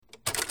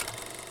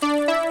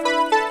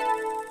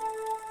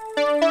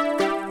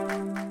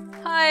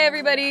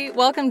everybody.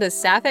 Welcome to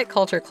Sapphic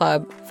Culture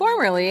Club,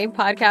 formerly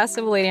Podcast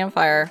of a Lady on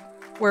Fire,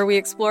 where we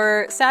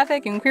explore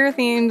sapphic and queer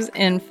themes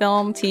in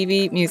film,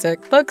 TV,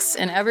 music, books,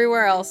 and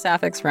everywhere else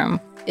Sapphic's room.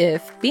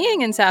 If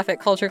being in Sapphic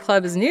Culture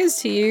Club is news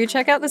to you,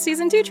 check out the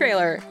Season 2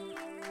 trailer.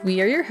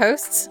 We are your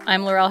hosts.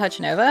 I'm Laurel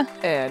Hutchinova.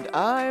 And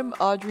I'm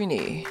Audrey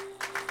Nee.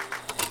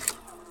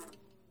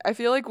 I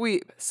feel like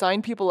we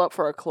sign people up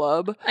for a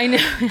club. I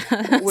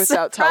know.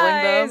 Without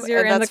telling them, you're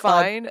and in that's the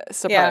club. fine.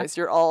 Surprise!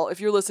 Yeah. You're all.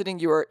 If you're listening,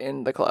 you are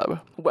in the club,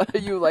 whether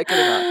you like it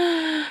or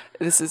not.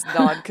 This is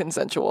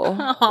non-consensual.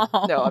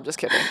 Oh. No, I'm just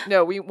kidding.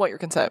 No, we want your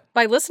consent.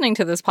 By listening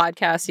to this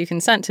podcast, you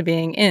consent to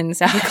being in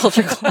Sapphic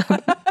Culture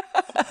Club.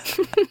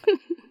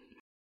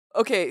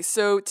 Okay,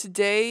 so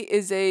today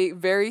is a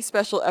very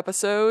special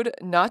episode,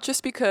 not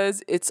just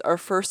because it's our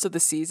first of the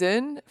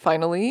season,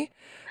 finally,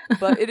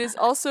 but it is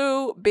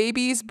also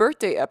Baby's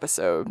birthday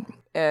episode.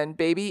 And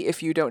Baby,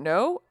 if you don't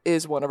know,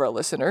 is one of our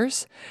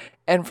listeners.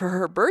 And for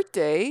her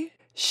birthday,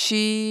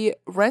 she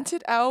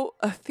rented out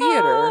a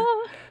theater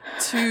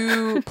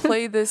to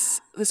play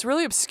this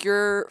really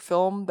obscure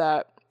film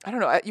that, I don't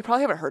know, you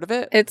probably haven't heard of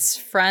it. It's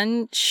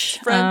French.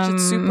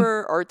 It's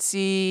super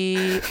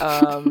artsy.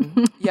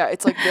 Yeah,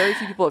 it's like very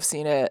few people have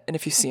seen it, and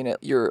if you've seen it,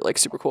 you're like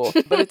super cool.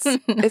 But it's Nice.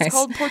 It's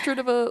called Portrait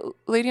of a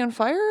Lady on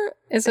Fire.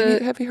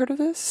 Have you heard of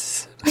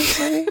this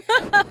movie?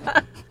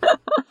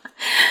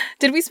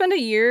 Did we spend a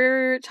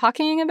year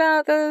talking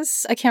about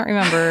this? I can't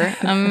remember.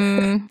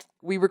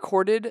 We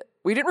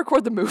didn't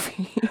record the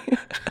movie,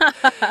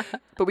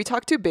 but we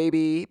talked to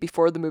Baby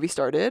before the movie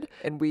started,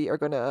 and we are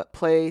going to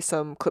play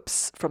some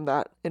clips from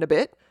that in a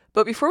bit.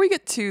 But before we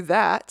get to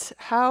that,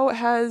 how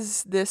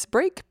has this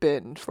break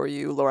been for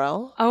you,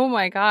 Laurel? Oh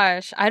my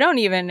gosh. I don't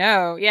even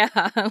know. Yeah.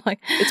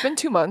 It's been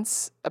 2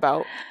 months,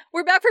 about.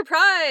 We're back for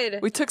Pride.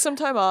 We took some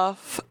time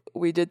off.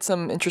 We did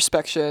some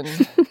introspection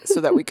so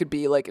that we could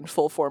be like in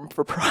full form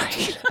for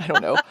Pride. I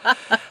don't know.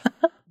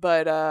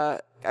 But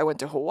I went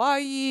to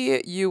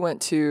Hawaii. You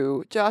went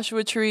to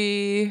Joshua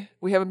Tree.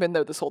 We haven't been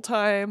there this whole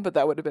time, but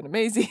that would have been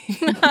amazing.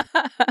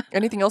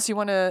 Anything else you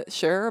want to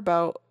share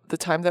about the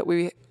time that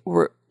we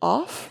were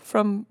off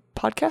from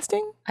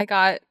podcasting? I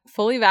got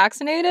fully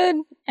vaccinated,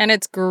 and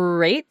it's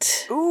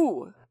great.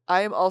 Ooh,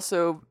 I am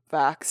also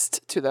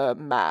vaxxed to the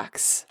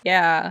max.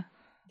 Yeah.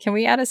 Can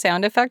we add a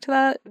sound effect to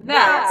that?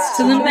 Vax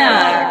to the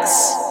max.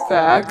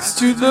 Vax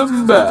to the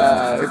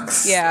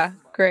max. Yeah.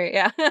 Great,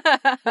 yeah.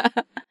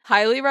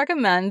 Highly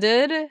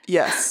recommended.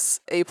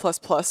 Yes, A++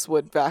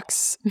 would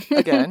vax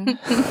again.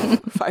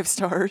 5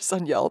 stars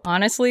on Yelp.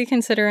 Honestly,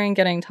 considering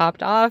getting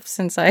topped off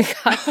since I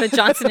got the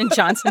Johnson &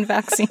 Johnson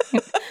vaccine.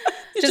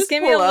 Just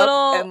give me a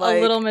little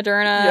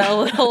Moderna, yeah. a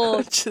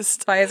little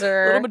just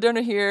Pfizer. A little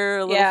Moderna here,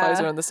 a little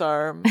Pfizer on this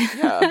arm.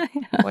 Yeah,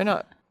 why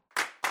not?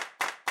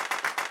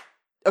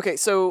 Okay,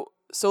 so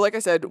like I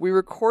said, we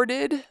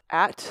recorded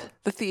at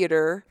the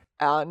theater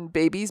on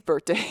Baby's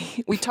birthday.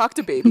 We talked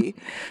to Baby.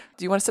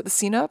 Do you want to set the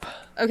scene up?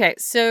 Okay,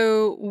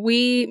 so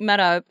we met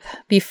up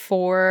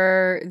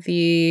before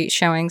the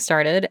showing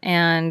started,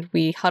 and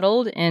we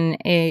huddled in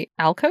a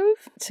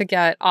alcove to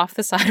get off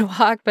the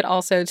sidewalk, but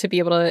also to be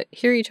able to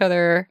hear each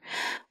other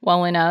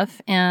well enough.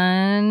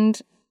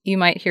 And you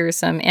might hear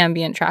some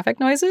ambient traffic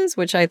noises,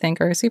 which I think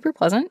are super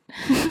pleasant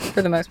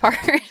for the most part.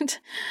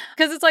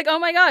 Because it's like, oh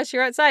my gosh,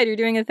 you're outside, you're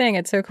doing a thing.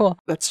 It's so cool.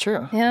 That's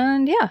true.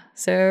 And yeah,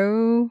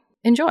 so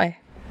enjoy.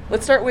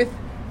 Let's start with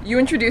you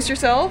introduce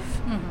yourself,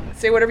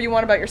 say whatever you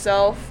want about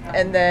yourself,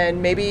 and then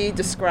maybe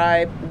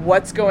describe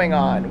what's going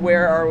on.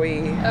 Where are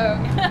we?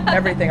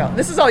 Everything else.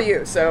 This is all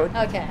you, so.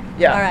 Okay.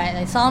 Yeah. All right,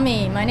 it's all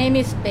me. My name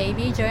is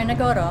Baby Joy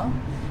Nagoro.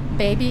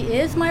 Baby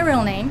is my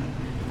real name.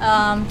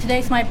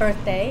 Today's my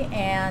birthday,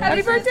 and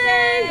Happy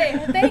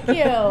birthday! Thank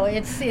you.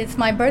 It's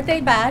my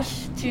birthday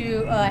bash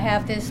to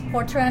have this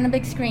portrait on a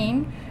big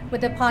screen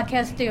with the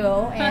podcast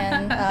duo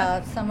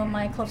and some of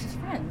my closest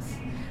friends.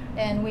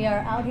 And we are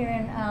out here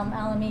in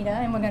Alameda,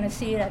 and we're going to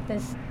see it at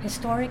this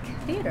historic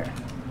theater.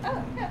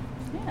 Oh, yeah.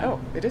 Oh,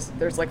 it is.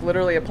 There's like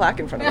literally a plaque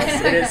in front of us.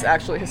 It is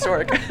actually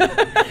historic. So,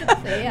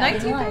 yeah,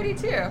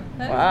 1932.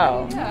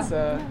 Wow. It's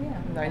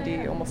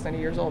 90, almost 90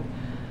 years old.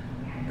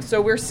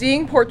 So we're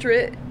seeing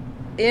Portrait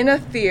in a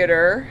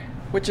theater,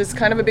 which is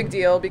kind of a big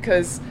deal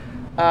because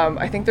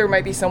I think there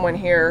might be someone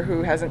here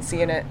who hasn't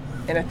seen it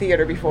in a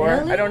theater before.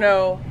 Really? I don't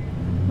know.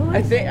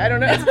 I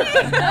don't know. Oh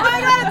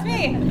my god, it's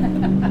me!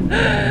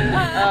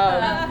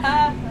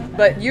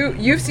 But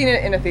you've seen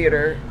it in a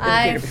theater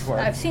before.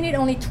 I've seen it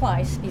only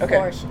twice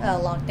before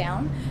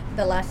lockdown.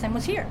 The last time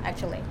was here,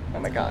 actually. Oh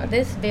my god.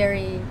 This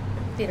very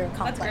theater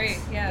complex. That's great,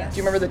 yeah. Yes. Do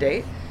you remember the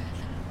date?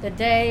 The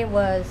day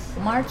was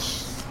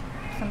March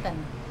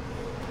something.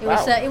 It Wow.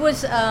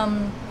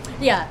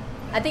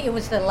 I think it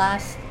was the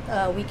last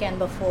weekend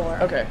before.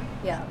 Okay.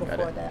 Yeah, before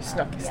Got it. the...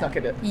 Snuck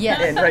it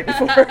Yes. in right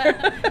before.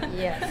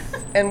 Yes.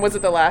 And was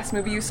it the last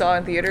movie you saw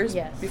in theaters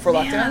Yes. before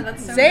Man, lockdown?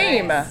 that's so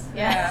Same. nice.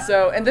 Yeah.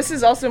 So, and this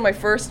is also my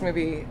first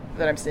movie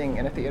that I'm seeing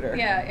in a theater.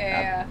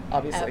 Yeah.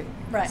 Obviously.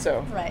 Right.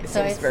 So Right. It so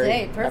seems it's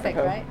very perfect,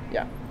 apropos. right?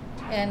 Yeah.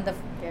 And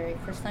very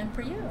first time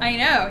for you. I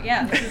know.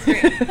 Yeah, this is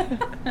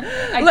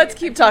great. Let's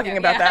keep talking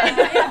about that.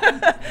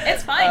 Yeah.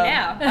 It's fine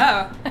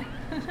now. Oh.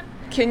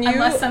 Can you?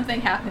 Unless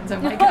something happens. Oh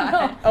my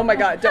god. Oh my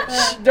God!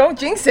 Don't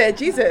jinx it,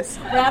 Jesus.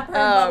 Wrap her in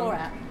bubble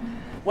wrap.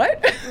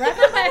 What? Wrap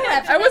her in bubble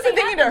wrap. I wasn't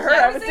thinking to her.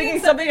 I was thinking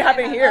something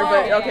happened here.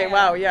 But yeah, okay, yeah.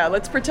 wow, yeah.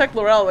 Let's protect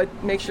Laurel.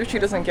 Make sure she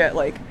doesn't get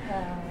like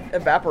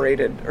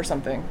evaporated or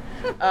something.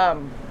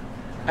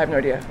 I have no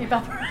idea.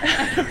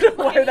 I don't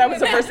know why that was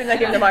the first thing that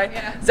came to mind.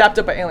 Yeah. Zapped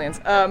up by aliens.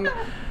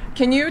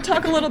 Can you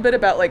talk a little bit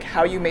about like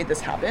how you made this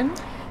happen?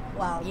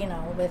 Wow,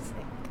 with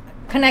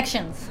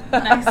connections.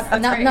 Nice.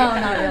 That's No, great.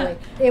 not really.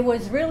 It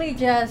was really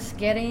just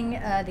getting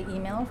the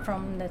email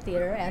from the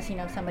theater as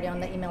somebody on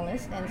the email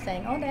list and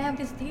saying, oh, they have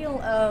this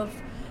deal of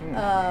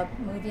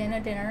movie and a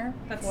dinner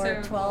That's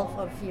for so 12 cool.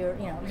 of your,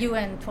 you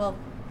and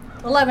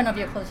 11 of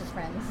your closest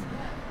friends.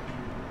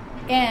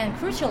 And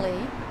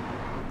crucially,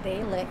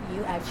 they let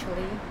you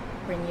actually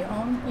bring your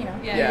own,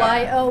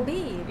 Yeah. YOB,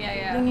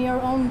 Yeah. bring your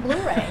own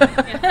Blu-ray.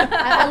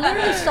 I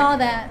literally saw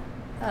that.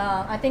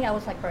 I think I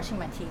was like brushing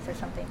my teeth or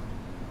something.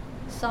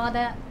 Saw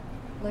that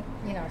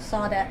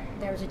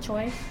there was a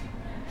choice.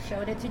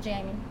 Showed it to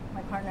Jamie,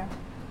 my partner,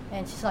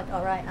 and she's like,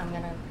 "All right, I'm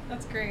gonna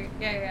That's great.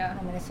 Yeah.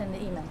 I'm gonna send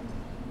the email."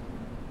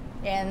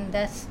 And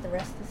that's the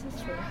rest is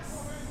history.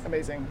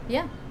 Amazing.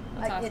 Yeah,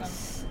 That's awesome.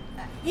 it's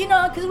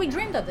because we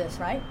dreamed of this,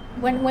 right?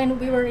 When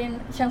we were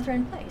in Shelter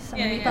in Place. I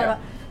mean, we Yeah. thought about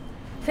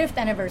 5th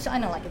anniversary. I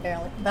know, like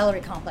a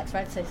Valerie complex,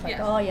 right? So it's like,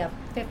 Yeah. oh yeah,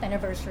 5th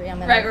anniversary. I'm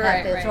gonna Right, have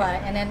right, this,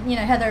 right. And then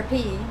Heather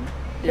P.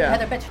 Yeah.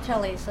 Heather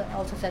Petruccelli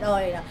also said, oh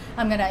yeah,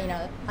 I'm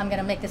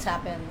gonna make this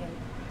happen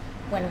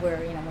when we're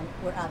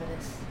out of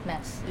this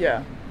mess.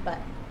 Yeah. But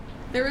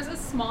There was a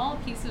small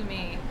piece of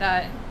me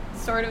that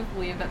sort of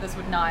believed that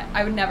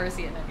I would never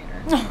see it in a theater.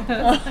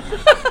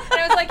 And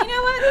I was like, you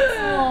know what?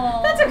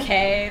 Aw. That's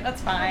okay.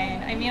 That's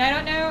fine. I mean, I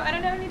don't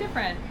know any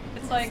different.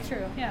 It's like,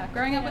 true. Yeah,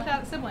 growing up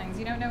without siblings,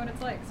 you don't know what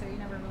it's like, so you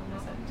never really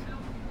miss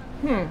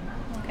it.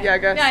 okay. Yeah, I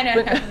guess. Yeah, I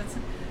know. But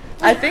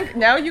I think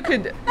now you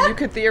could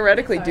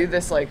theoretically do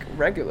this like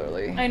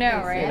regularly. I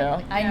know, right? You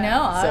know? I Yeah.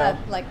 know. So-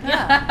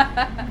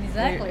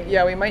 Exactly.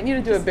 Yeah, we might need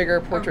to do a bigger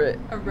portrait.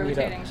 A meetup.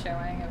 rotating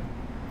showing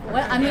of.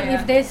 Well, I mean,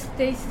 Yeah. if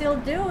they still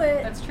do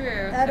it, That's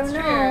true. I don't That's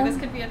know. true. This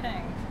could be a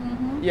thing.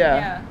 Mhm.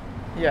 Yeah.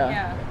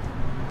 Yeah.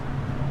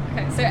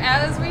 Okay, so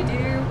as we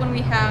do when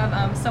we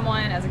have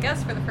someone as a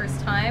guest for the first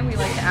time, we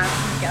like to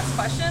ask them guest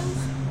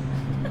questions.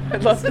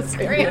 I'd love to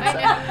say great, this. I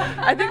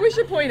know. I think we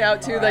should point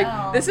out too, Wow.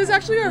 like this is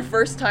actually our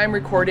first time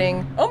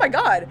recording. Oh my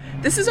God,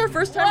 this is our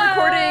first time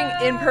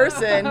recording in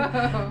person.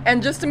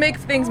 And just to make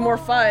things more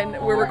fun,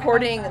 we're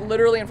recording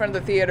literally in front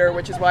of the theater,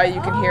 which is why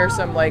you can hear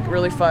some like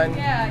really fun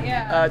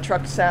Yeah.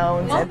 truck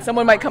sounds, and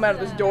someone might come out of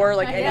this door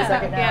like any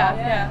second now.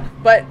 Yeah.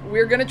 But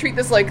we're gonna treat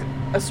this like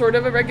a sort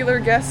of a regular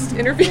guest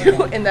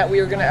interview, in that we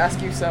are gonna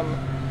ask you some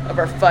of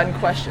our fun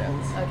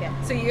questions. Okay.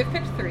 So you have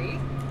picked 3,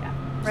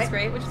 which is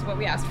great, which is what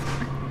we asked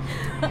for.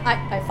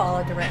 I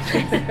follow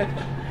directions.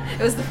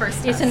 It was the first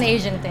It's test. an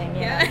Asian thing.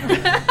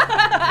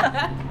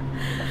 Yeah.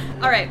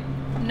 All right.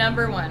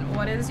 Number 1.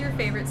 What is your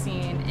favorite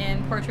scene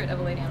in Portrait of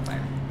a Lady on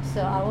Fire?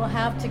 So I will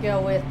have to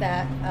go with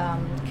that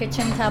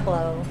kitchen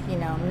tableau.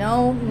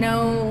 No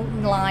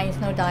lines,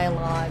 no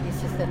dialogue.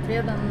 It's just the 3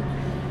 of them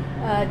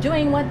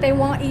doing what they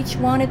each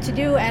wanted to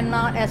do, and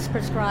not as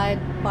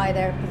prescribed by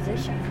their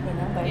position,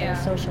 by their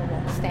social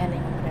standing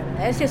or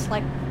whatever. It's just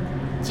like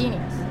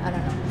genius. I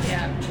don't know.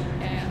 Yeah.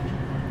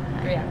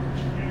 Great.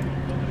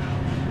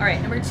 All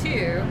right. Number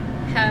 2.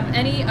 Have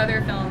any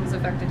other films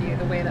affected you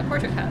the way that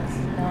Portrait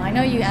has? No, I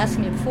know you asked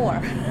me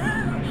before.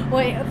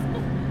 Wait,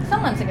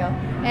 some months ago,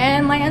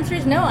 and my answer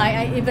is no.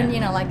 I even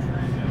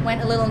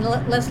went a little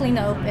Leslie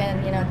Knope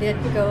and did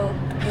go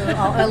through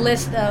a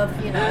list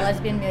of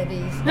lesbian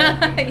movies.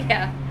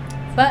 Yeah.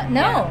 But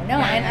no. Yeah.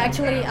 And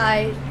actually,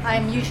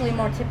 I'm usually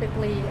more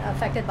typically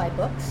affected by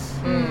books.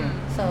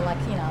 So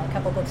a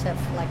couple books have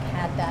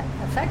had that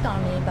effect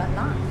on me, but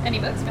not. Any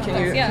books?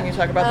 Can you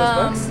talk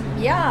about those books?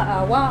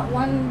 Yeah,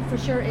 one for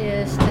sure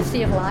is The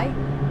Sea of Light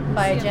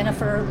by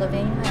Jennifer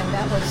Levine, and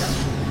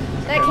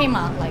that came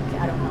out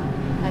I don't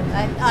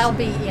know. I'll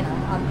be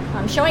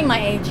I'm showing my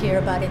age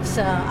here, but it's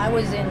I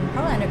was in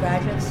probably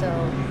undergraduate, so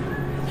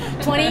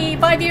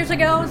 25 years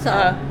ago. So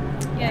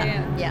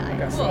Yeah.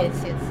 it's Okay.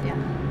 it's yeah.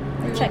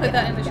 We will Check put it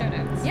that out. in the show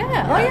notes.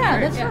 Yeah. Oh yeah,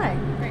 Great. that's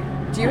right.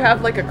 Great. Do you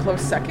have like a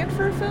close second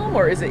for a film,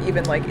 or is it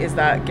even is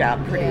that gap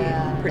pretty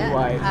that-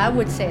 wide? I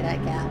would say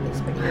that gap is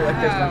pretty You're wide.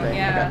 like, there's Wow, nothing.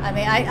 yeah.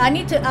 I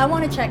mean, I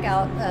want to check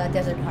out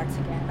Desert Hearts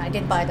again. I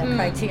did buy the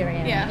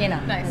Criterion. Yeah,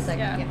 nice, It's like,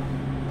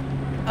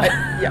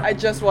 yeah. I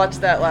just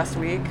watched that last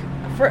week.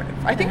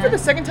 I think for the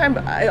second time,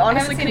 but I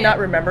honestly seen could it not yet.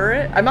 remember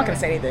it. I'm not going to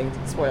say anything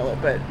to spoil it,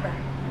 but Right.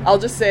 I'll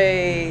just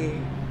say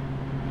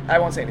I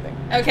won't say anything.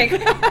 Okay. Do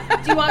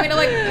you want me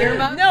to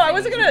earmuffs? No, I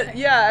wasn't gonna.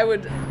 Yeah, I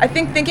would. I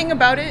think thinking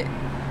about it,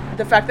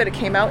 the fact that it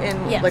came out in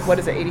Yes. what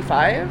is it,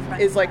 85,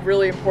 Right. is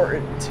really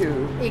important to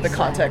the Exactly.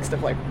 context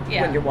of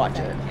Yeah. when you watch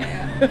it.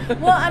 Yeah.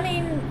 Well, I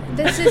mean,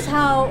 this is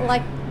how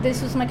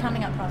this was my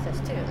coming out process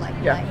too.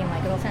 Yeah. My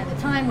girlfriend at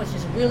the time was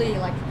just really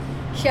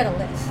she had a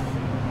list,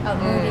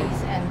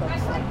 movies and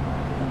books. Like,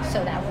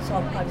 so that was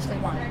obviously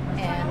one,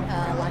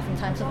 and Life and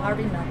Times of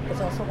Harvey Milk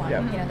was also one.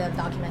 Yep. You know, the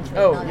documentary.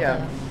 Oh, not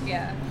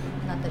yeah.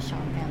 not the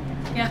Sean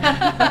Penn thing.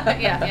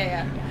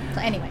 Yeah.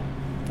 So anyway,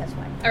 that's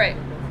why. All right,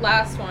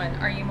 last one.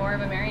 Are you more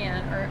of a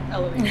Marianne or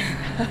Eloise?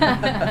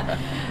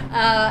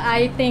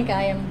 I think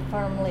I am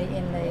firmly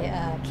in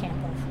the camp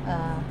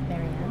of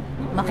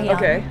Marianne.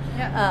 Okay.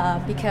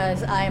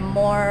 Because I'm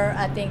more,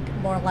 I think,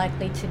 more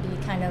likely to be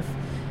kind of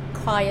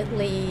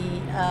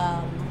quietly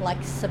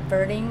like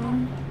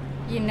subverting,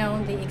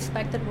 the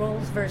expected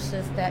roles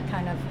versus that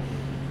kind of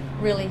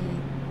really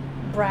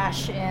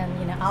brash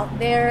and out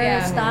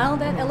there style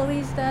that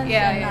Eloise does.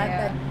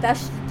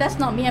 That's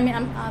not me. I mean,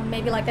 I'm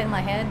maybe like that in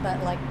my head,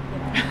 but like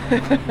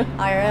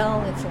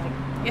IRL, it's like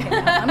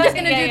I'm just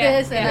gonna do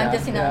this, and I'm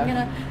just I'm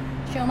gonna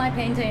show my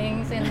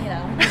paintings and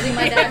using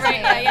my dad's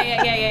name.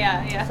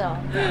 Yeah.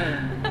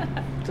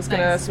 So Just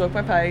gonna smoke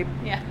my pipe.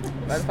 Yeah.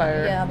 By the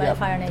fire. Yeah, by the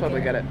fire naked.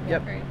 Totally get it.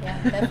 Yep. Great.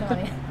 Yeah,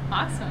 definitely.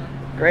 Awesome.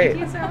 Great.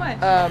 Thank you so much.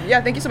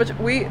 Thank you so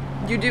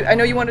much. I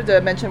know you wanted to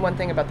mention one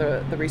thing about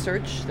the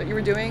research that you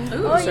were doing.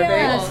 Ooh, the survey.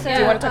 yes. Do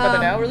you want to talk about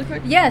that now, really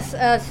quick? Yes.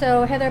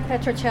 So Heather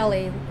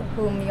Petrocelli,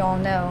 whom you all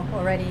know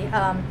already,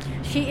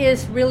 she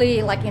is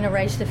really like in a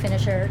race to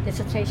finish her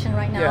dissertation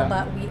right now. Yeah.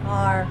 But we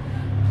are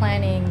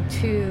planning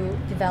to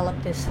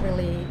develop this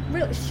really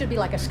should be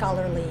like a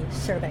scholarly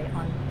survey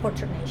on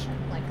Portrait Nation.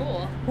 Like,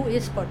 Cool. who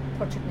is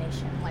Portrait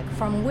Nation? Like,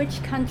 from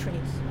which countries?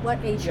 What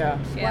age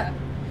groups? Yeah.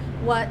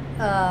 What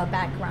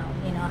background?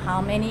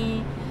 How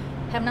many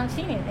have not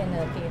seen it in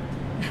the theater?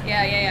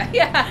 Yeah.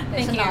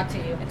 It's Thank a you. nod to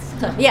you. It's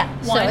So, yeah.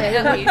 one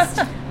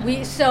at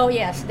least.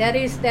 Yes, that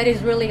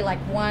is really like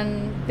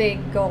one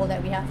big goal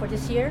that we have for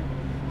this year.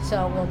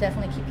 So we'll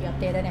definitely keep you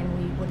updated, and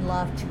we would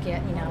love to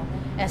get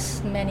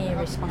as many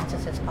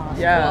responses as possible.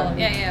 Yeah. Cool.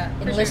 Yeah.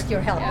 for Enlist sure.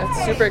 your help. Yeah.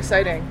 It's super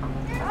exciting.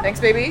 Thanks,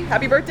 baby.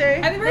 Happy birthday.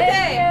 Happy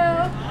birthday!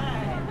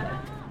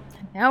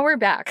 Thank Now we're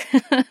back.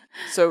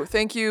 So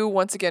thank you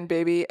once again,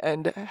 baby,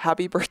 and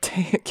happy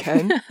birthday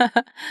again.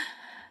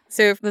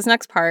 So for this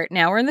next part,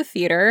 now we're in the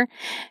theater,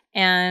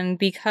 and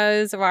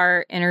because of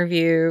our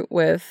interview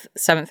with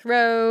Seventh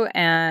Row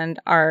and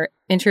our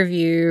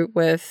interview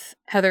with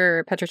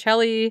Heather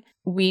Petrocelli,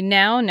 we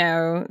now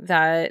know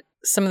that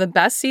some of the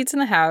best seats in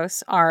the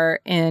house are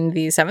in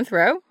the 7th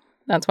row.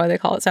 That's why they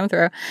call it 7th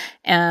row.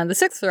 And the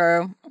 6th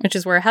row, which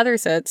is where Heather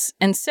sits.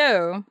 And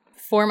so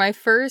for my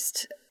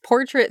first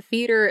portrait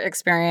theater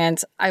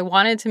experience, I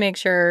wanted to make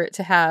sure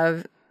to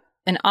have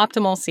an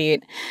optimal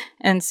seat.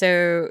 And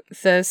so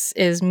this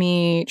is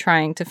me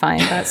trying to find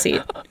that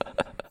seat.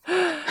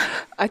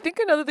 I think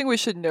another thing we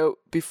should note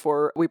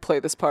before we play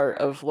this part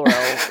of Laurel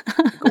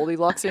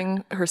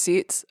Goldilocksing her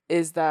seats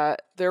is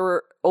that there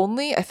were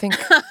only, I think,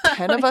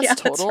 10 of us Yeah,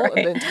 that's total in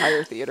right. the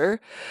entire theater.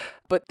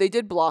 But they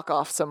did block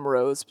off some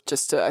rows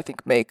just to, I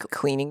think, make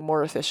cleaning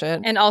more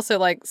efficient. And also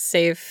like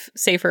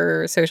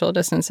safer social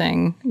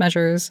distancing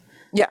measures.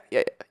 Yeah.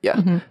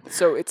 Mm-hmm.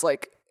 So it's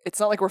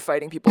not like we're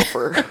fighting people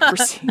for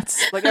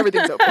seats. Like,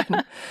 everything's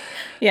open.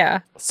 Yeah.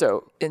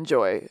 So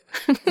enjoy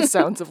the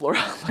sounds of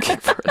Laurel looking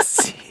for a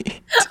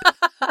seat.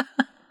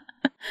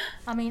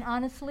 I mean,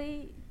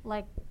 honestly,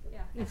 like,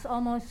 it's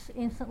almost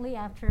instantly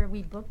after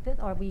we booked it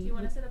or we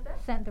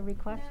sent the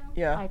request.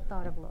 Yeah. I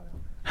thought of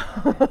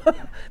Laurel.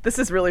 This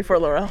is really for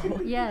Laurel.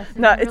 Yes.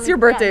 No, it's really- your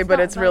birthday, it's but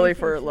not- it's really it's-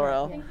 for it's-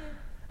 Laurel.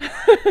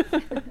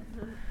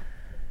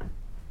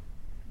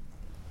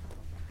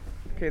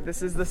 Okay,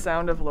 this is the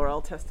sound of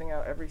Laurel testing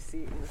out every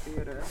seat in the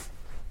theater.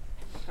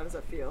 How does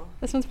that feel?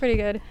 This one's pretty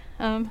good.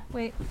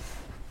 Wait.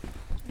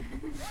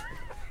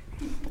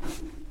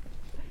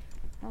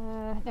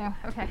 No,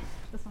 okay.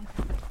 This one.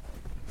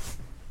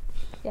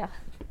 Yeah.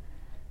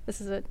 This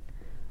is it.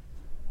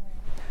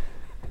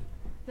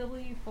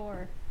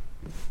 W4.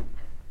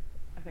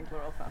 I think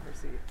Laurel found her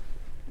seat.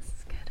 This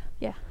is good.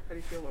 Yeah. How do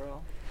you feel,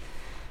 Laurel?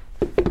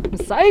 I'm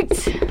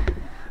psyched.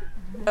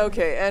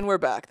 Okay, and we're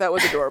back. That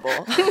was adorable.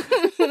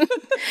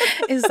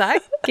 Is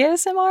that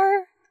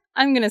ASMR?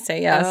 I'm gonna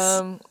say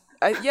yes.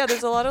 Yeah,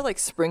 there's a lot of like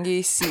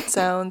springy seat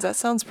sounds. That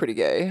sounds pretty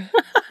gay.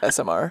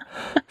 SMR,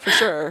 for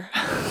sure.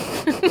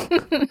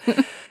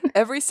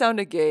 Every sound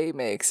a gay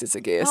makes is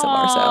a gay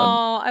SMR sound.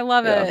 Oh, I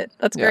love Yeah. it.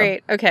 That's Yeah.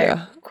 great. Okay,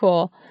 Yeah.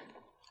 cool.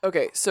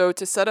 Okay, so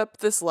to set up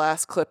this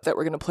last clip that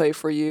we're going to play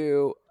for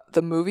you,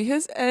 the movie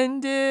has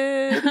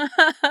ended.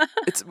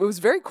 It was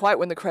very quiet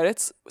when the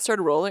credits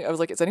started rolling. I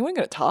was like, is anyone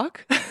going to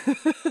talk?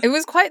 It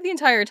was quiet the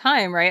entire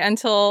time, right?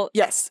 Until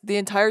Yes, the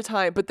entire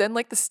time. But then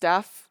like the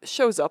staff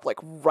shows up like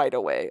right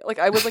away. Like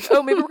I was like,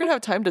 oh, maybe we're going to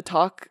have time to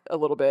talk a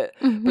little bit.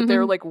 But they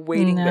were like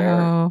waiting there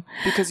No.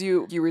 because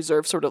you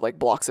reserve sort of like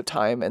blocks of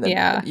time. And then,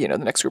 Yeah. the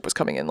next group was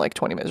coming in like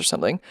 20 minutes or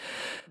something.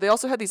 They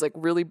also had these like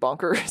really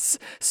bonkers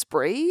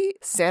spray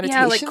sanitation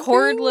yeah, like things.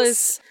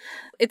 cordless.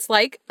 It's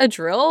like a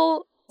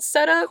drill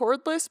setup.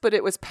 Cordless, but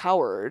it was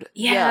powered.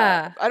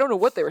 Yeah. I don't know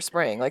what they were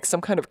spraying, like some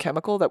kind of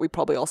chemical that we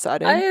probably all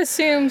sat in. I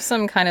assume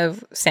some kind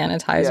of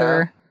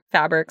sanitizer,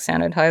 fabric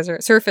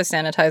sanitizer, surface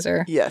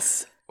sanitizer.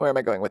 Yes. Where am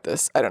I going with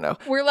this? I don't know.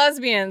 We're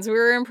lesbians. We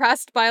were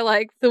impressed by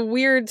like the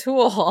weird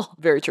tool.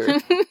 Very true.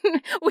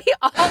 We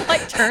all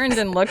like turned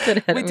and looked at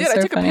it. We It did. was I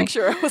so took funny. a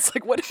picture. I was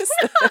like, what is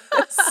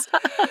this?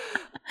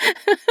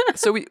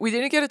 So we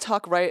didn't get to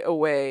talk right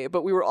away,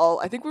 but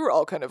I think we were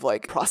all kind of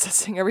like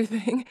processing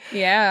everything.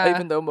 Yeah.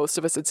 Even though most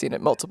of us had seen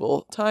it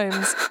multiple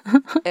times.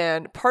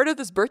 And part of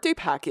this birthday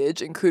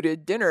package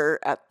included dinner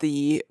at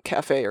the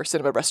cafe or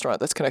cinema restaurant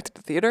that's connected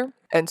to the theater.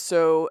 And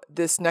so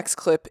this next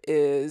clip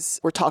is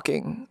we're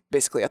talking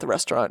basically at the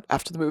restaurant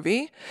after the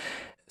movie.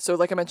 So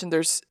like I mentioned,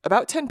 there's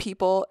about 10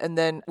 people. And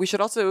then we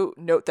should also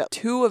note that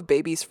 2 of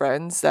Baby's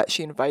friends that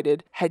she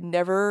invited had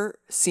never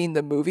seen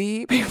the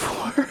movie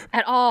before.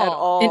 At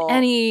all.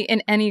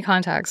 In any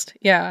context.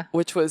 Yeah.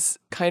 Which was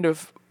kind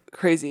of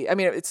crazy. I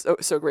mean, it's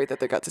so great that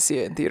they got to see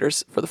it in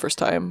theaters for the first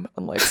time,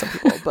 unlike some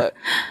people. But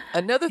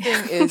another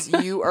thing is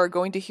you are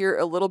going to hear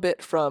a little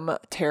bit from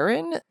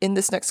Taryn in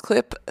this next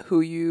clip, who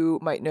you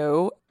might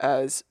know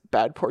as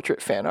Bad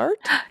Portrait fan art.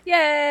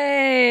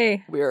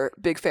 Yay! We are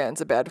big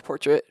fans of Bad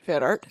Portrait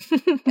fan art.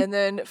 And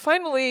then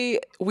finally,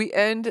 we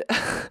end,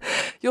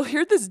 you'll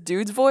hear this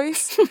dude's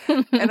voice.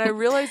 And I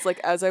realized, like,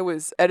 as I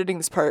was editing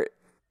this part,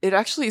 it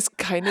actually is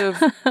kind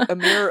of a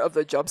mirror of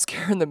the jump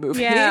scare in the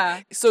movie. Yeah.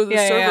 So the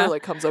server yeah.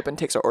 like comes up and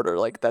takes our order.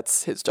 Like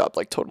that's his job.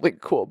 Like totally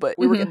cool. But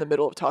we were in the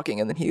middle of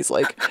talking, and then he's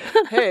like,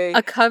 "Hey,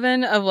 A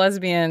coven of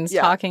lesbians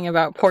talking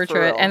about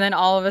Portrait, real. and then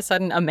all of a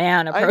sudden a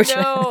man I approaches.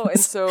 know." And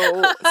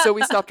so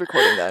we stopped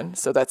recording then.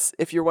 So that's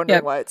if you're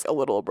wondering why it's a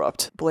little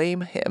abrupt, blame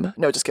him.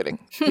 No, just kidding.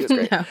 He was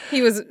great. No,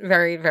 he was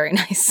very, very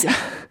nice.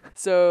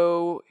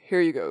 So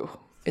here you go.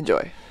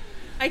 Enjoy.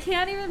 I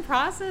can't even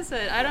process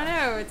it. I don't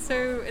know. It's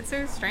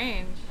so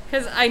strange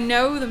because I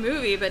know the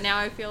movie, but now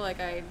I feel like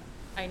I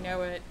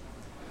know it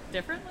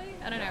differently.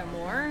 I don't know,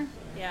 more.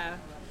 Yeah.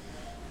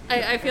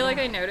 I feel like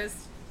I noticed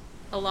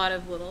a lot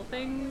of little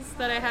things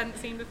that I hadn't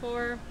seen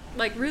before.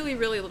 Like really,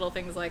 really little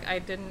things. Like I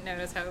didn't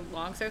notice how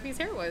long Sophie's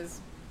hair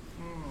was,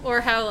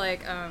 or how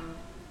like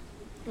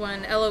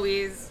when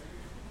Eloise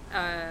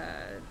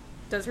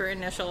does her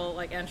initial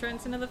like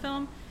entrance into the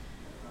film,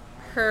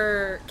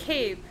 her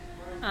cape.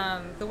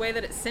 The way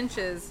that it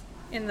cinches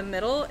in the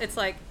middle, it's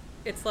like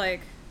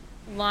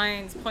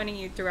lines pointing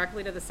you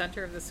directly to the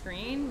center of the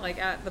screen, like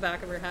at the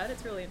back of her head.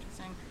 It's really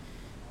interesting.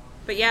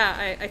 But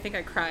yeah, I think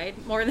I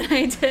cried more than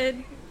I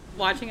did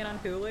watching it on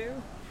Hulu.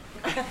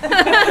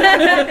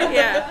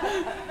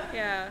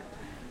 Yeah.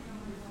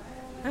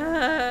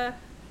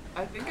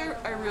 I think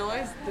I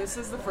realized this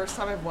is the first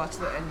time I've watched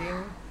the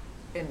ending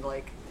in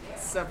like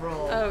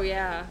several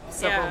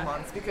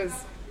months, because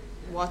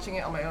watching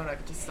it on my own I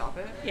could just stop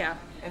it. Yeah.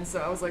 And so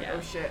I was like,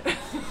 oh shit.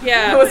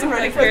 Yeah. I wasn't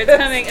ready for this.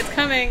 It's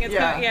coming. It's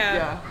coming.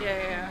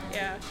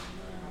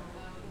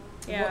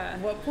 Yeah.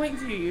 What point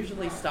do you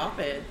usually stop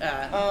it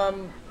at?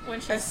 When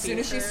as soon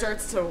as she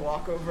starts to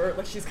walk over,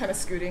 like she's kind of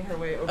scooting her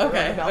way over on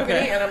the balcony,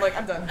 okay. and I'm like,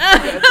 I'm done.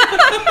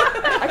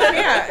 I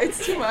can't.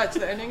 It's too much.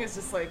 The ending is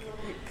just like,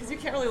 because you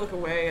can't really look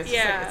away. It's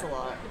just like, it's a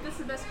lot. This is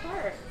the best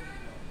part.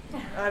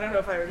 I don't know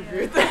if I would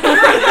agree with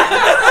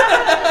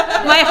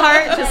that. My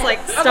heart just like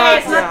stops. Okay,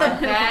 it's not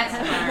the best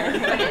part,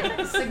 but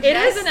it suggests It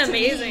is an to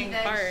me amazing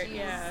that part, she's,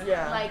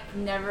 Yeah. like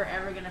never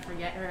ever gonna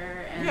forget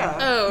her, and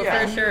Oh,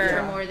 Yeah. for sure.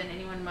 her more than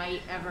anyone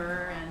might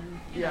ever, and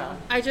you know.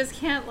 I just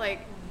can't like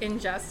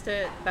ingest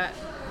it that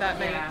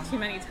many too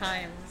many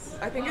times.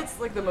 I think it's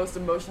like the most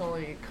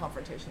emotionally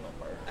confrontational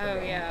part. for Oh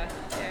me. yeah.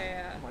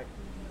 I'm like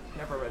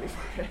never ready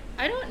for it.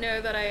 I don't know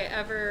that I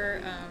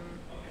ever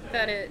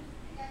that it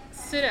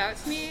stood out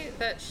to me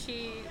that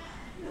she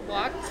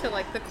walked to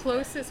like the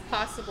closest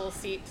possible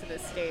seat to the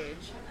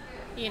stage.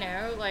 You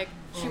know, like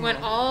she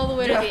went all the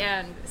way to the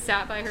end,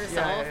 sat by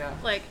herself. Yeah.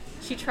 Like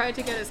she tried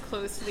to get as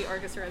close to the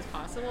orchestra as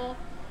possible.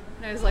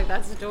 And I was like,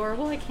 that's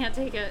adorable. I can't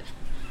take it.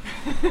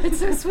 It's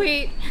so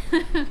sweet.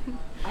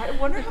 I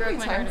wonder It how broke many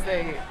my heart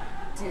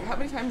times how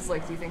many times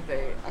like do you think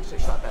they actually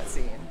shot that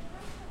scene?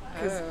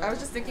 Because I was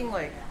just thinking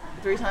like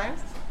 3 times.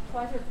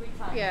 Twice or 3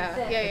 times.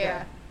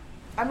 Yeah.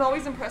 I'm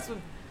always impressed with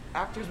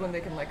actors when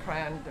they can like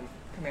cry on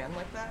command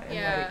like that,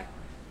 and like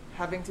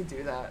having to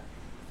do that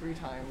 3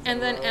 times. in And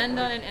a then row, end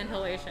like, on an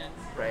inhalation.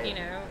 Right. You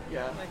know?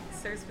 Yeah. Like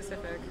so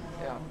specific.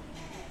 Yeah.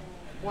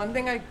 One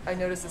thing I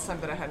noticed this time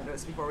that I hadn't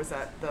noticed before was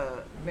that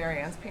the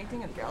Marianne's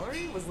painting in the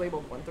gallery was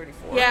labeled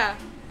 134. Yeah.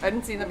 I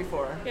hadn't seen that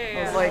before. Yeah.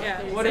 I was like,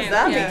 what does Same.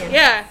 that Yeah. mean?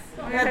 Yeah.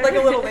 I had like a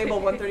little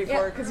label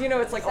 134 because you know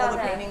it's like all the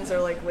paintings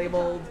are like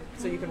labeled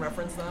so you can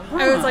reference them.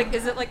 I was like,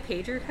 is it like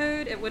pager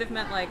code? It would have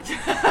meant like,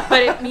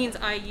 but it means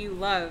IU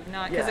love,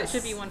 not because it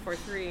should be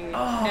 143. Oh, no.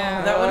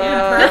 that would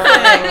have been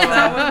perfect.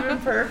 That would have been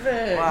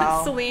perfect.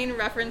 Wow. Celine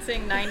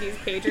referencing 90s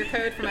pager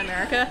code from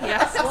America.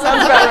 Yes. Sounds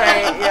about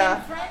right.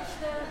 Yeah. French,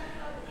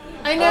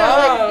 I know.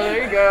 Oh, like,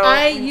 there you go.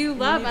 IU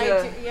love. You need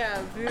to-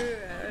 Yeah.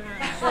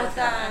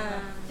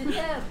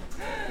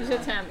 Je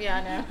t'aime. Yeah,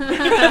 I know.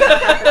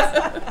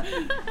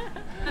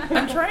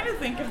 I'm trying to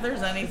think if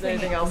there's anything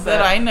anything else that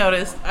that- I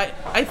noticed.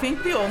 I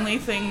think the only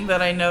thing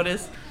that I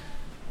noticed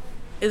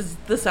is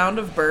the sound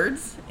of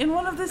birds in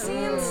one of the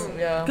scenes.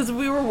 Yeah. Because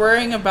we were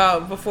worrying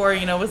about before,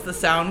 was the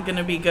sound going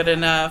to be good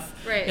enough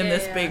in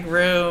this big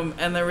room?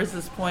 And there was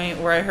this point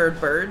where I heard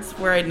birds,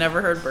 where I'd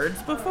never heard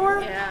birds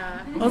before.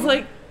 Yeah. I was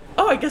like,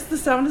 oh, I guess the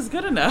sound is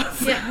good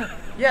enough. Yeah.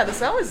 Yeah, the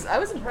sound was, I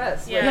was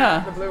impressed with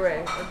Yeah. the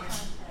Blu-ray.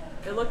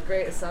 It looked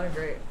great, it sounded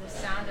great. The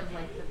sound of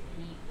like the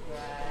beat.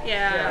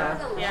 That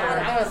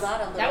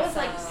That was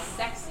like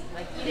sexy.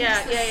 Like even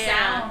just the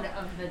sound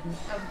of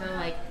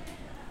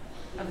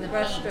the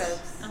brush paint.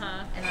 strokes. And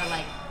the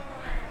like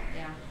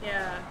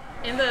Yeah.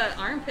 In the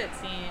armpit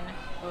scene,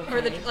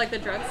 or the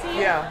drug scene.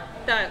 Yeah.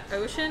 That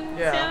ocean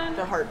Yeah, sound.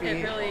 the heartbeat.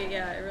 It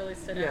really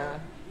stood out. Yeah,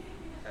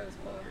 That was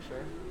cool. for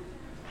sure.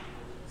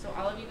 So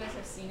all of you guys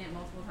have seen it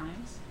multiple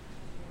times?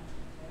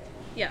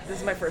 Yes. This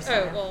is my first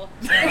Oh time. well.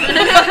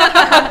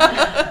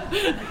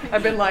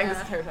 I've been lying this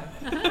entire time.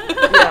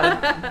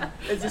 Yeah.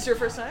 Is this your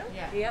first time?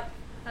 Yeah. Yep.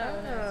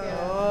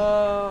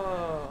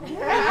 Oh.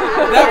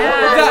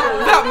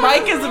 That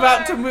mic is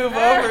about to move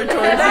over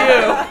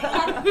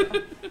towards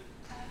you.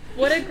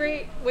 What a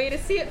great way to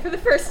see it for the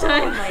first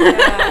time. Oh my god.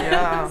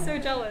 Yeah. I'm so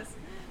jealous.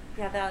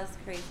 Yeah, that was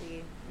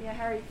crazy. Yeah,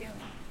 how are you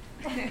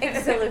feeling?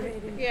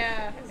 Exhilarated.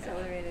 Yeah.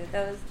 Exhilarated.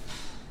 That was.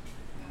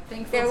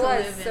 Thankful There to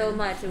was live so in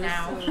much. It was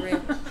now. so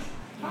rich.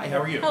 Hi,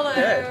 how are you? Hello.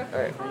 Good. All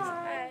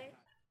right.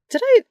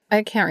 Did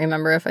I can't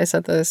remember if I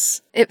said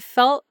this. It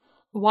felt,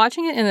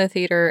 watching it in the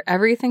theater,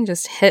 everything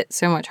just hit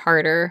so much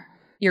harder.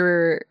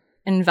 You're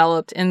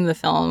enveloped in the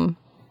film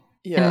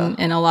Yeah.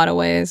 in a lot of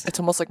ways. It's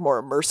almost like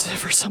more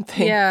immersive or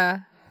something. Yeah.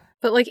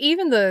 But like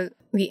even the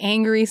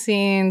angry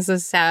scenes, the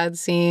sad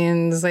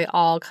scenes, they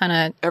all kind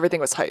of, Everything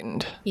was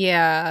heightened.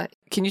 yeah.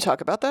 Can you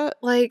talk about that?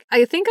 Like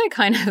I think I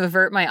kind of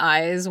avert my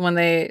eyes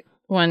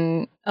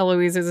when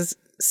Eloise is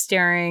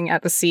staring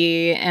at the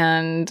sea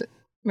and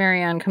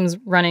Marianne comes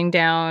running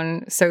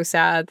down, so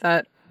sad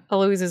that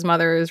Eloise's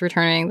mother is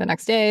returning the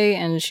next day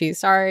and she's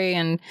sorry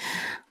and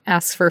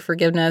asks for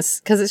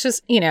forgiveness because it's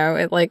just,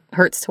 it like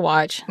hurts to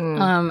watch.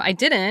 I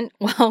didn't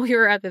while we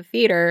were at the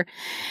theater,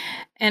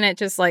 and it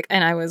just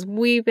and I was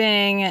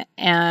weeping,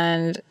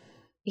 and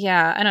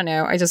yeah, I don't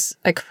know.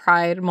 I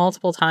cried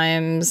multiple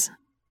times.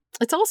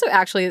 It's also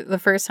actually the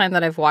first time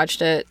that I've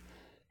watched it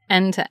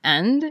end to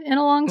end in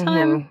a long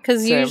time,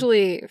 because Same.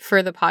 usually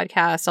for the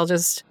podcast I'll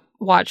just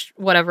watch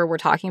whatever we're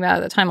talking about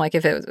at the time. Like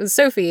if it was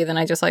Sophie, then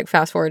I just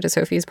fast forward to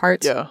Sophie's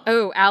parts. Yeah.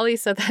 Oh, Allie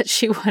said that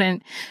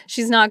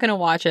she's not going to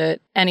watch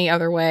it any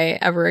other way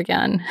ever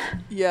again.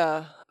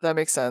 Yeah, that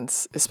makes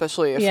sense.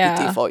 Especially if Yeah.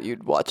 the default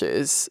you'd watch it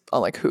is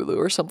on Hulu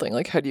or something.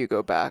 How do you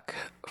go back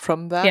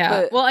from that? Yeah.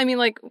 But Well, I mean,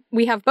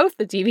 we have both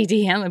the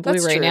DVD and the that's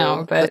Blu-ray true. now.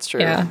 But That's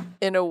true. Yeah.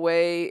 In a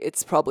way,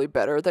 it's probably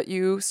better that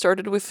you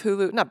started with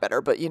Hulu. Not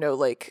better, but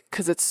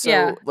because it's so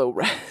Yeah. low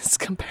res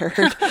compared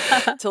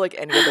to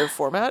any other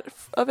format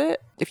of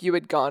it. If you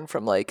had gone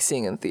from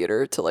seeing in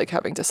theater to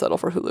having to settle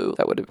for Hulu,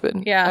 that would have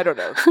been. Yeah. I don't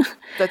know.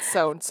 That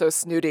sounds so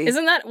snooty.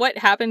 Isn't that what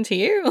happened to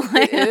you?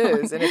 It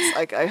is, and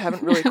it's I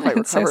haven't really quite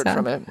It's so recovered sad.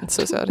 from it. It's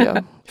so sad. Yeah,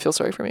 feel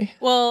sorry for me.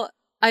 Well,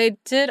 I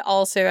did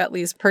also at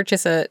least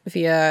purchase it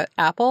via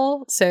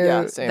Apple, so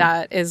Yeah, same.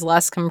 that is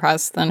less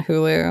compressed than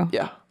Hulu.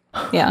 Yeah.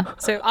 Yeah.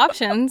 So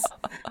options.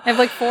 I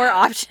have 4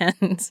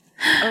 options.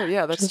 Oh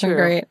yeah, that's Which is true.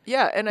 great.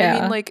 Yeah, and Yeah.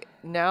 I mean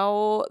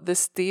now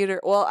this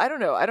theater. Well, I don't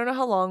know. I don't know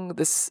how long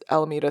this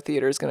Alameda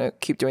Theater is going to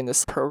keep doing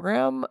this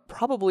program.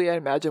 Probably, I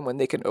imagine when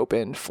they can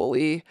open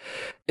fully,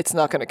 it's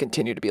not going to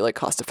continue to be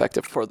cost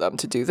effective for them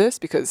to do this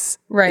because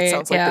Right, it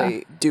sounds like yeah.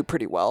 they do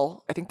pretty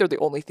well. I think they're the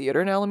only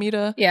theater in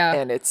Alameda. Yeah.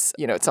 and it's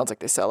it sounds like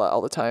they sell out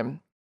all the time.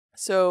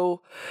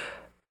 So.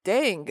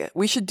 Dang,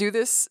 we should do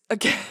this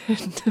again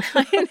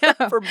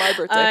for my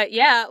birthday.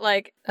 Yeah,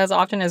 as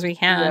often as we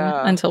can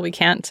Yeah. until we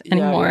can't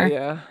anymore.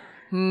 Yeah.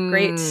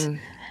 Great. Hmm.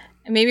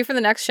 And maybe for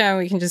the next show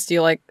we can just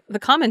do the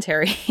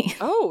commentary.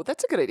 Oh,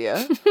 that's a good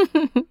idea.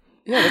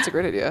 Yeah, that's a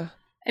great idea.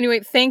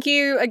 Anyway, thank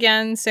you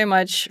again so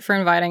much for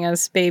inviting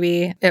us,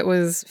 baby. It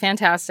was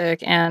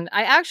fantastic. And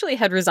I actually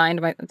had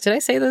resigned did I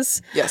say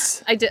this?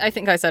 Yes. I did. I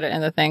think I said it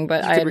in the thing,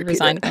 but You I could had repeat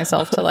resigned it.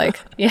 myself to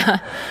yeah,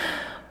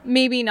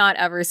 maybe not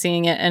ever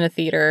seeing it in a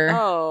theater.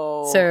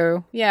 Oh.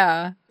 So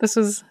yeah, this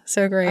was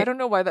so great. I don't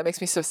know why that makes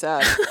me so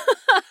sad.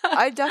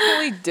 I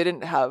definitely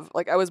didn't have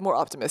I was more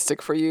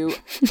optimistic for you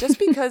just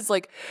because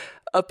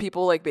of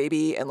people like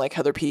Baby and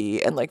Heather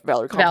P and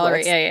Valerie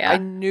Complex. yeah. I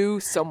knew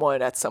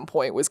someone at some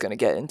point was going to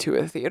get into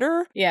a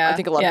theater. Yeah, I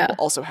think a lot yeah. of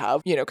people also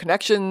have,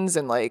 connections,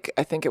 and I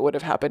think it would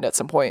have happened at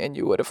some point and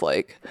you would have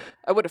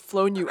I would have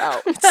flown you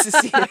out to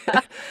see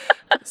it.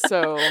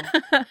 So,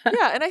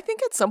 yeah, and I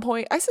think at some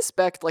point I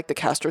suspect the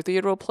Castro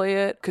Theater will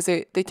play it because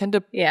they tend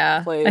to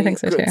Yeah, play I think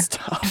so good too.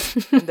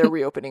 stuff. And they're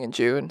reopening in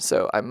June,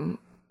 so I'm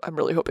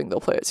really hoping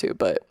they'll play it too.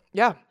 But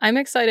yeah, I'm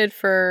excited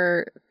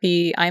for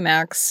the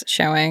IMAX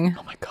showing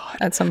oh my god,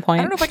 at some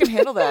point. I don't know if I can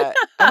handle that.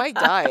 I might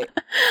die.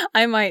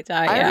 I might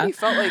die. I Yeah. already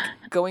felt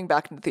going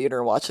back to the theater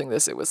and watching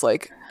this. It was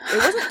it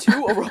wasn't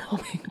too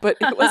overwhelming, but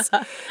it was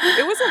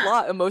a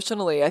lot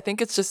emotionally. I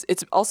think it's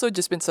also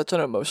just been such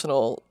an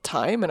emotional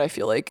time, and I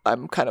feel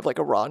I'm kind of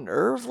a raw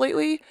nerve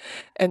lately,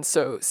 and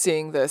so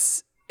seeing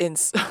this. in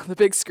the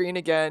big screen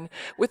again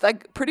with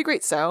like pretty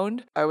great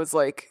sound. I was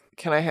like,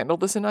 can I handle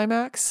this in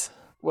IMAX?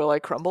 Will I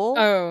crumble?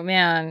 Oh,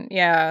 man.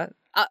 Yeah.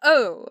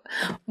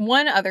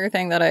 One other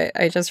thing that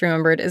I just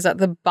remembered is that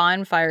the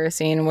bonfire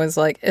scene was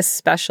like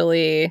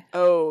especially.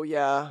 Oh,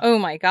 yeah. Oh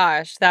my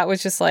gosh. That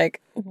was just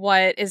like,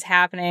 what is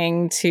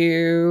happening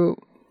to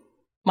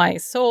my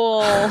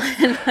soul?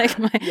 And like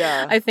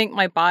I think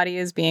my body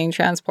is being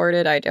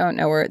transported. I don't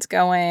know where it's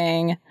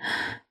going.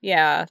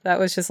 Yeah, that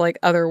was just like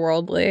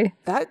otherworldly.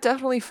 That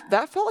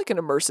felt like an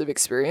immersive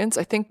experience.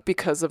 I think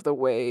because of the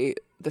way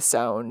the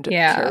sound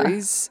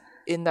carries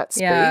in that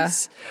space. Yeah.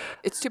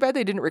 It's too bad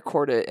they didn't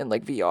record it in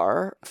like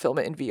VR, film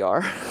it in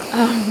VR.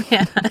 Oh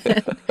man.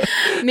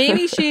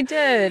 Maybe she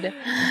did.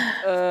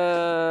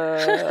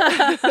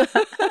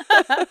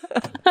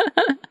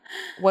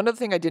 One other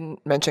thing I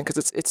didn't mention,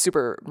 because it's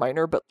super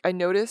minor, but I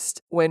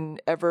noticed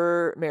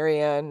whenever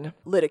Marianne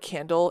lit a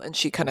candle and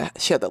she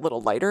had that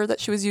little lighter that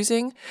she was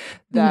using,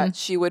 that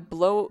she would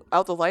blow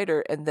out the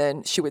lighter and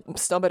then she would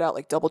stub it out,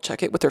 like double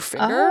check it with her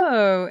finger.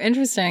 Oh,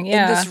 interesting.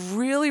 Yeah. In this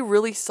really,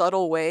 really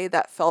subtle way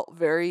that felt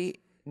very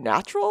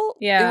natural.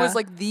 Yeah. It was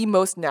like the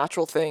most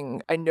natural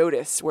thing I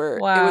noticed, where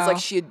it was like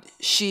she,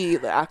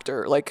 the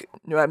actor, like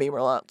Noémie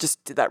Merlant,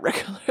 just did that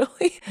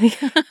regularly.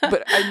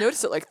 But I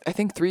noticed it like, I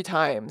think 3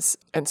 times.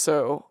 And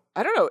so,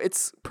 I don't know,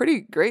 it's pretty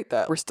great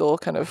that we're still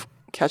kind of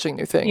catching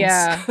new things.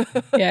 Yeah.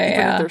 Yeah.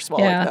 Even if they're small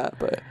like that.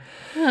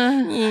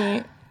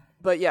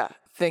 But yeah.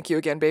 Thank you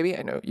again, baby.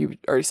 I know you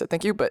already said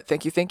thank you, but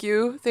thank you. Thank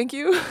you. Thank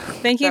you.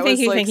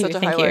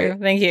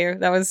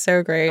 That was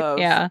so great.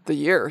 Yeah. The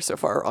year so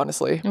far,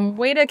 honestly.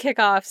 Way to kick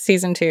off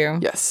season 2.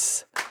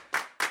 Yes.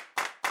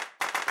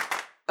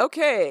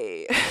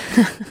 Okay.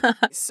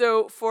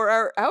 So for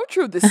our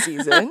outro this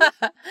season,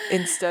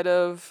 instead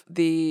of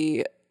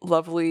the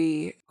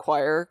lovely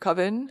choir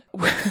coven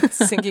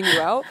singing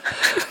you out,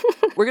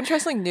 we're going to try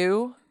something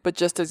new, but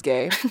just as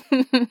gay.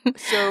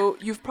 So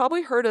you've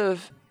probably heard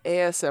of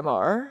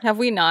ASMR. Have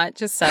we not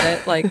just said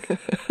it like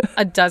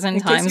a dozen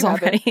times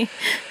already?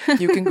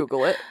 You can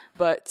Google it.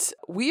 But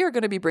we are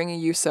going to be bringing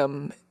you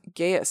some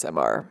gay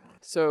ASMR.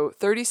 So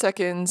 30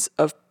 seconds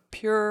of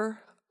pure,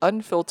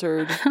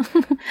 unfiltered,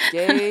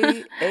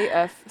 gay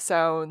AF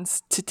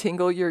sounds to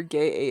tingle your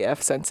gay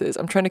AF senses.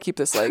 I'm trying to keep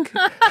this like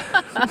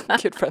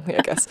kid-friendly,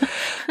 I guess.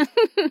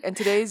 And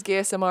today's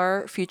gay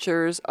ASMR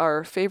features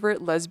our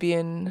favorite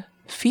lesbian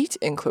feet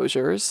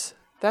enclosures.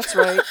 That's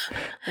right.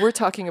 We're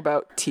talking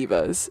about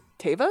Tevas.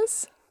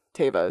 Tevas?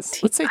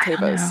 Let's say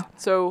Tevas.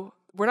 So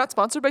we're not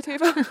sponsored by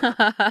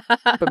Teva,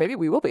 but maybe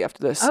we will be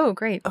after this. Oh,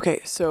 great. Okay,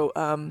 so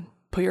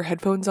put your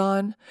headphones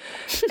on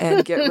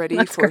and get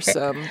ready for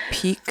some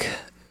peak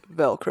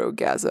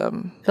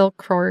Velcro-gasm.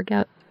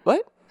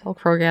 What?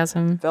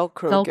 Velcro-gasm.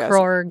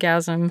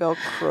 Velcro-gasm.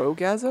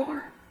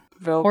 Velcro-gasm.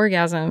 Velcro-gasm.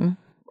 Orgasm.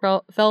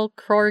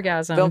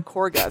 Velcro-gasm.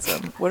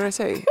 Velcro-gasm. What did I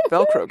say?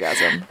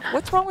 Velcro-gasm.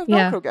 What's wrong with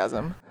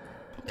Velcro-gasm?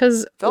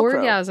 Because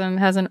orgasm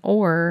has an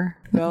or.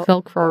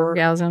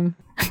 Velcro-gasm.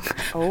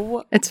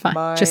 Oh, it's fine.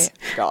 My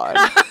God.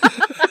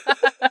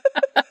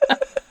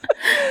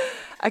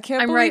 I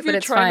can't believe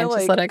you're trying to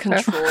like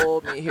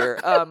control me here.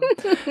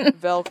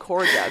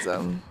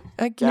 Velcro-gasm.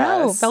 I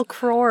guess. No,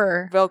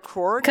 Velcro.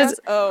 Velcro-gasm?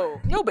 Oh.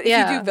 No, but if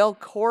you do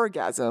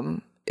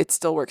Velcro-gasm, it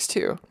still works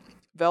too.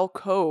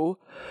 Velco.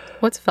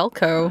 What's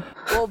Velco?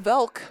 Well,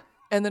 Velc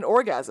and then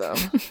orgasm.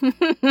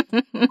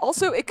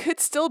 Also, it could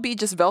still be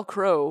just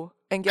Velcro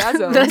and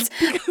gasm.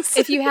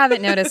 If you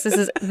haven't noticed,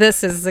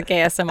 this is the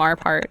gay ASMR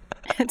part.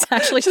 It's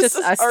actually just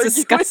us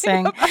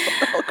discussing a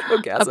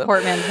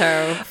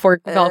portmanteau for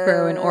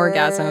Velcro and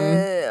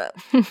orgasm.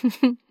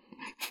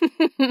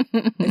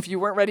 If you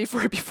weren't ready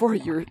for it before,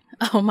 you're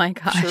oh my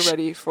gosh, sure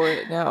ready for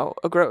it now.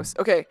 Oh, gross.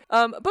 Okay,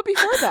 but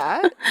before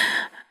that.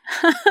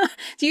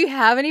 Do you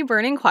have any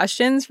burning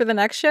questions for the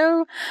next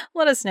show?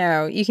 Let us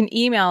know. You can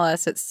email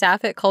us at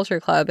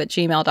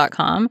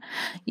sapphicccultureclub@gmail.com.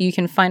 You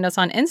can find us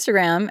on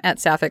Instagram at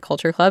Sapphic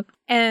Culture Club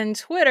and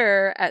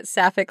Twitter at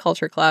Sapphic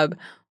Culture Club.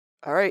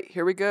 All right,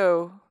 here we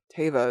go.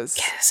 Tevas.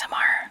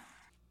 ASMR.